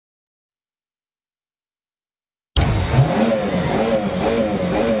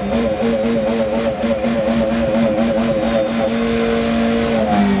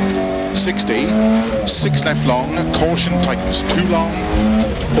60, 6 left long, caution, tightens 2 long,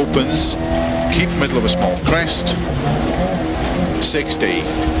 opens, keep middle of a small crest, 60,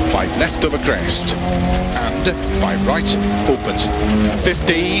 5 left of a crest, and 5 right, opens,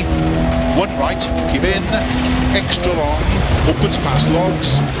 50, 1 right, keep in, extra long, opens past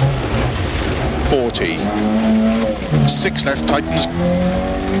logs, 40, 6 left, tightens,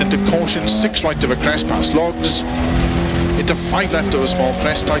 into caution, 6 right of a crest past logs, into 5 left of a small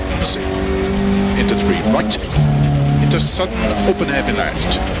crest, tightens, into 3 right, into sudden open hairpin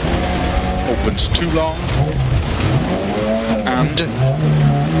left, opens 2 long, and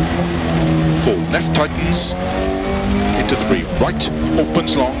 4 left, tightens, into 3 right,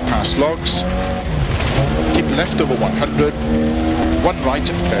 opens long past logs, keep left over 100, 1 right,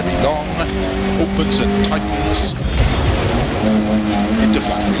 very long, opens and tightens, into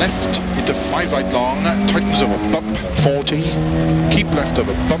flat left, into 5 right long, tightens over bump, 40, keep left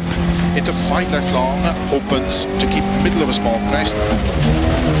over bump, into 5 left long, opens to keep middle of a small crest,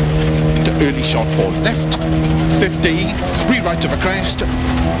 into early shot 4 left, 50, 3 right of a crest,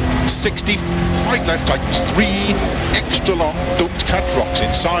 60, 5 left, tightens 3, extra long, don't cut, rocks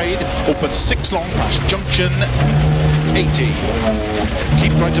inside, opens 6 long past junction, 80,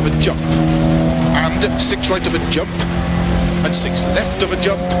 keep right of a jump, and 6 right of a jump, and 6 left of a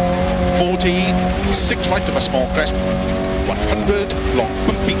jump, 40, 6 right of a small crest, 100, long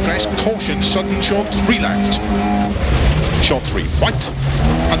bumpy crest, caution, sudden short, 3 left, short 3 right,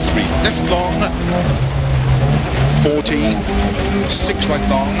 and 3 left long, 40, 6 right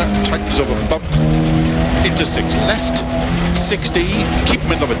long, tightens over bump, into 6 left, 60, keep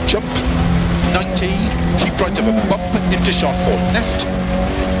middle of a jump, 90, keep right of a bump, into short 4 left,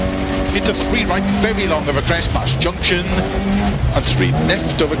 into 3 right, very long of a crest past junction, and 3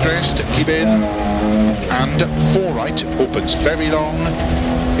 left of a crest, keep in, and 4 right, opens very long,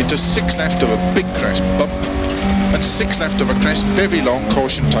 into 6 left of a big crest bump, and 6 left of a crest, very long,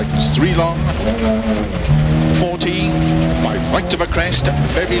 caution, tightens 3 long, 40, 5 right of a crest,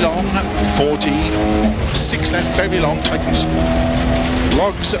 very long, 40, 6 left, very long, tightens,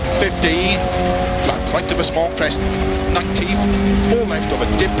 logs, 50, flat right of a small crest, 90, 4 left of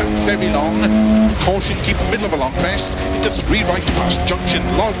a dip, very long, caution, keep middle of a long crest, into 3 right past junction,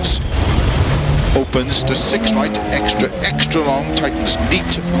 logs, opens to 6 right, extra long, tightens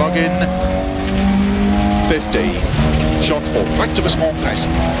neat, log in, 50, short 4 right of a small crest,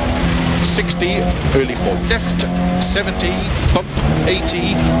 60, early 4 left, 70, bump,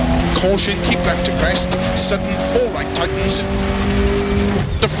 80, caution, keep left to crest, sudden 4 right, tightens,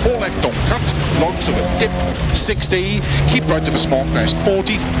 to 4 left, don't cut, logs of a dip, 60, keep right of a small crest,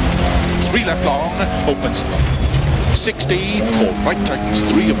 40, 3 left long, opens, 60, 4 right, tightens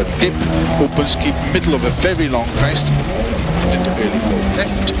 3 of a dip, opens, keep middle of a very long crest, into early 4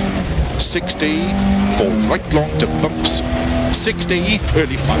 left, 60, 4 right long to bumps, 60,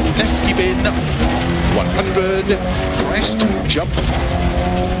 early 5 left, keep in, 100, crest, jump,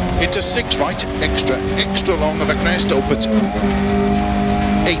 into 6 right, extra long of a crest, opens,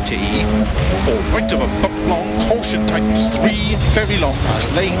 80, 4 right of a bump long, caution, tightens 3, very long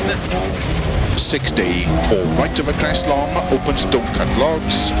past lane, 60, 4 right of a crest long, opens, don't cut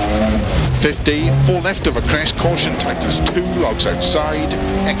logs, 50, 4 left of a crest, caution, tightens 2, logs outside,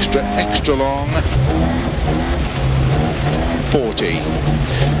 extra long, 40,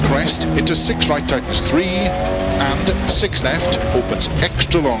 crest, into 6 right, tightens 3, and 6 left, opens,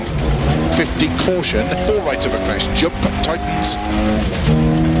 extra long, 50, caution, 4 right of a crest, jump, tightens,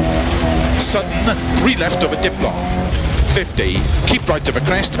 sudden, 3 left of a dip long, 50, keep right of a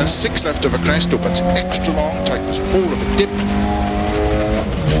crest, and 6 left of a crest, opens, extra long, tightens 4 of a dip,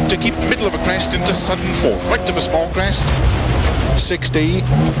 to keep middle of a crest, into sudden 4 right of a small crest, 60,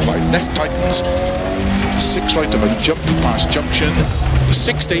 5 left, tightens, 6 right of a jump past junction,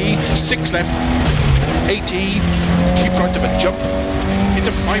 60, 6 left, 80, keep right of a jump,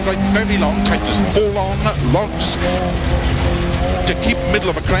 into 5 right, very long, tightens 4 long, logs, to keep middle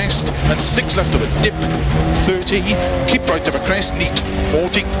of a crest, and 6 left of a dip, 30, keep right of a crest, neat,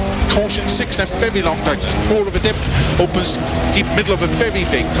 40, caution, 6 left, very long, tightens 4 of a dip, opens, keep middle of a very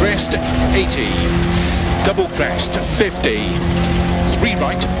big crest, 80, double crest, 50, 3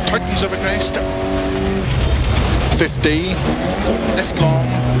 right, tightens of a crest, 50, 4 left long,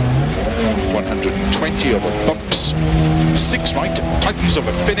 120 over bumps, 6 right, tightens of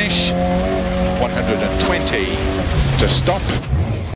a finish, 120 to stop,